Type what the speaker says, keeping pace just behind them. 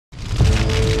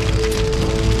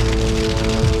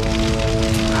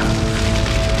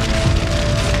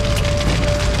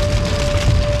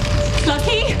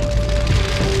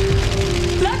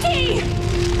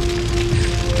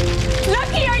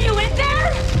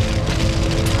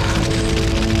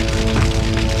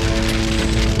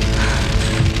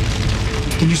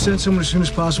send someone as soon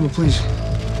as possible, please?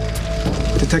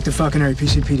 Detective Falconeri,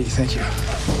 PCPD, thank you.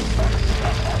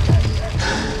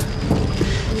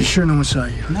 You sure no one saw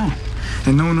you? No.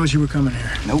 And no one knows you were coming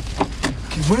here? Nope.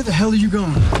 Okay, where the hell are you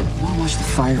going? I want to watch the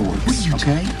fireworks. What are you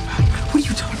okay? What are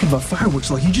you talking about,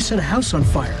 fireworks? Like, you just set a house on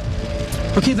fire.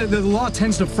 Okay, the law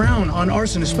tends to frown on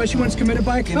arson, especially when it's committed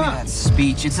by a Give me cop. that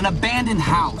speech. It's an abandoned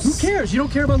house. Who cares? You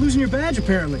don't care about losing your badge,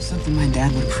 apparently. Something my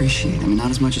dad would appreciate. I mean, not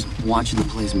as much as watching the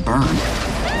place burn.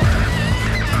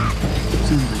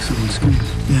 Sounded like someone screamed.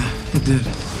 Yeah, it did.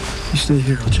 You stay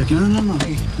here. I'll check it out. No.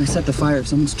 Hey, I set the fire. If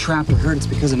someone's trapped or hurt, it's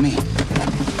because of me.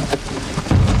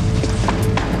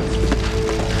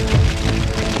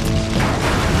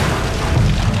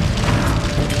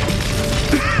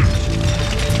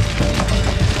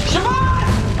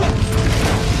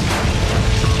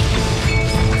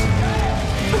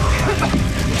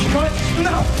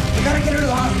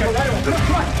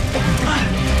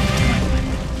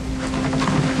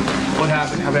 What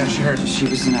happened? How bad is she hurt? She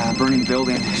was in a burning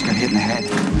building. She got hit in the head.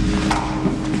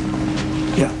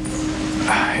 Yeah.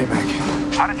 Hey,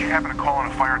 Mac. How did you happen to call on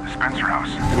a fire at the Spencer house?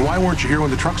 And why weren't you here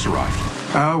when the trucks arrived?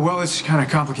 Well, it's kind of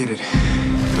complicated.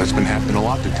 That's been happening a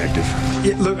lot, Detective.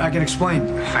 Yeah, look, I can explain.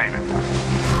 Save it.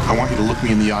 I want you to look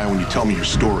me in the eye when you tell me your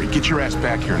story. Get your ass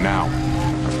back here now.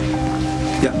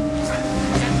 Yeah.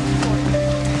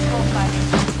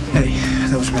 Hey,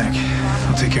 that was Mac.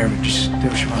 I'll take care of it. Just stay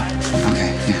with Siobhan.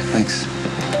 Okay, yeah, thanks.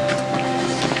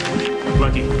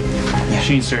 Lucky. Yeah.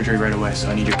 She needs surgery right away, so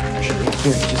I need your permission.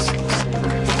 Here, just...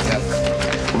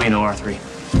 We'll be in OR3.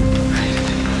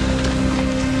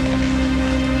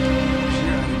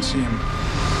 I didn't see him.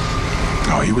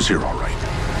 Oh, he was here all right.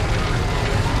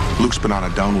 Luke's been on a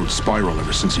downward spiral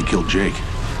ever since he killed Jake.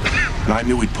 And I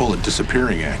knew he'd pull a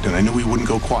disappearing act, and I knew he wouldn't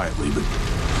go quietly, but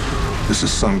this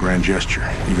is some grand gesture,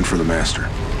 even for the master.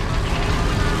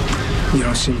 You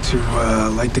don't seem to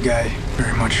like the guy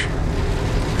very much.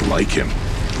 Like him?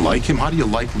 Like him? How do you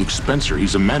like Luke Spencer?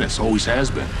 He's a menace, always has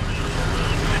been.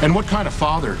 And what kind of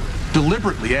father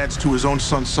deliberately adds to his own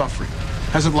son's suffering?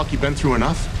 Hasn't Lucky been through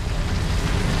enough?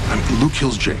 I mean, Luke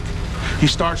kills Jake. He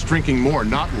starts drinking more,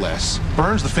 not less.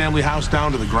 Burns the family house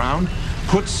down to the ground.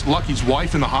 Puts Lucky's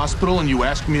wife in the hospital, and you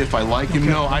ask me if I like him?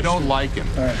 Okay, no, I don't like him.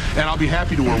 All right. And I'll be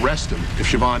happy to arrest him if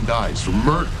Siobhan dies for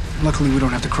murder. Luckily, we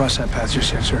don't have to cross that path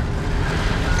just yet, sir.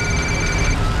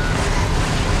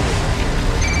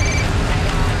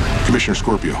 Commissioner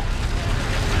Scorpio.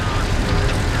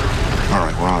 All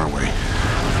right, we're on our way.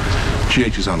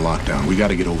 GH is on lockdown. We got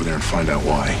to get over there and find out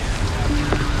why.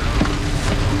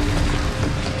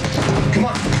 Come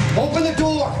on, open the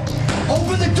door!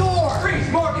 Open the door! Freeze,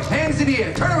 Morgan, hands in the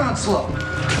air, turn around slow.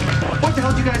 What the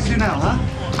hell did you guys do now, huh?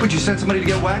 Would you send somebody to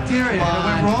get whacked here and it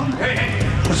went wrong? Hey,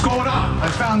 what's going on? I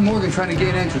found Morgan trying to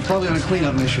gain entrance, probably on a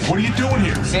cleanup mission. What are you doing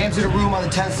here? Sam's in a room on the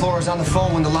 10th floor, is on the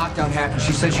phone when the lockdown happened.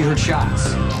 She said she heard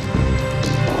shots.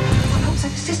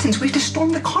 Assistance, we have to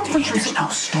storm the conference room. There's no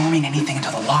storming anything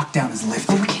until the lockdown is lifted.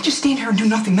 But we can't just stand here and do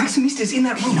nothing. Maximista is in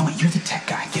that room. You know what? You're the tech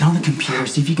guy. Get on the computer,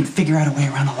 see if you can figure out a way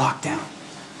around the lockdown.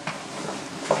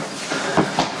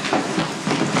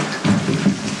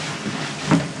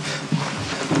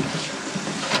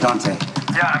 Dante.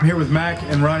 Yeah, I'm here with Mac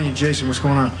and Ronnie and Jason. What's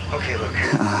going on? Okay, look.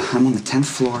 I'm on the 10th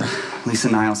floor. Lisa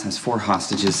Niles has 4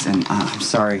 hostages, and I'm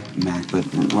sorry, Mac, but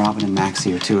Robin and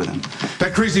Maxie are 2 of them.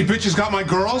 That crazy bitch has got my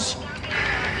girls?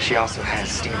 She also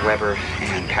has Steve Weber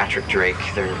and Patrick Drake.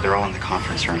 They're all in the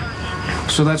conference room.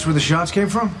 So that's where the shots came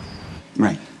from?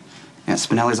 Right. Yeah,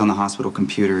 Spinelli's on the hospital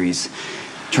computer. He's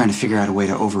trying to figure out a way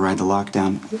to override the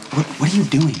lockdown. What are you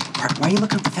doing? Why are you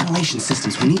looking up the ventilation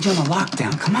systems? We need you on the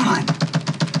lockdown. Come on.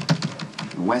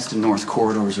 The west and north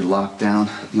corridors are locked down.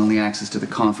 The only access to the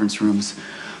conference room is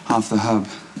off the hub.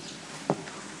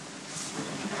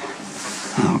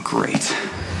 Oh, great.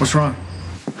 What's wrong?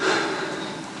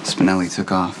 Spinelli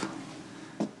took off.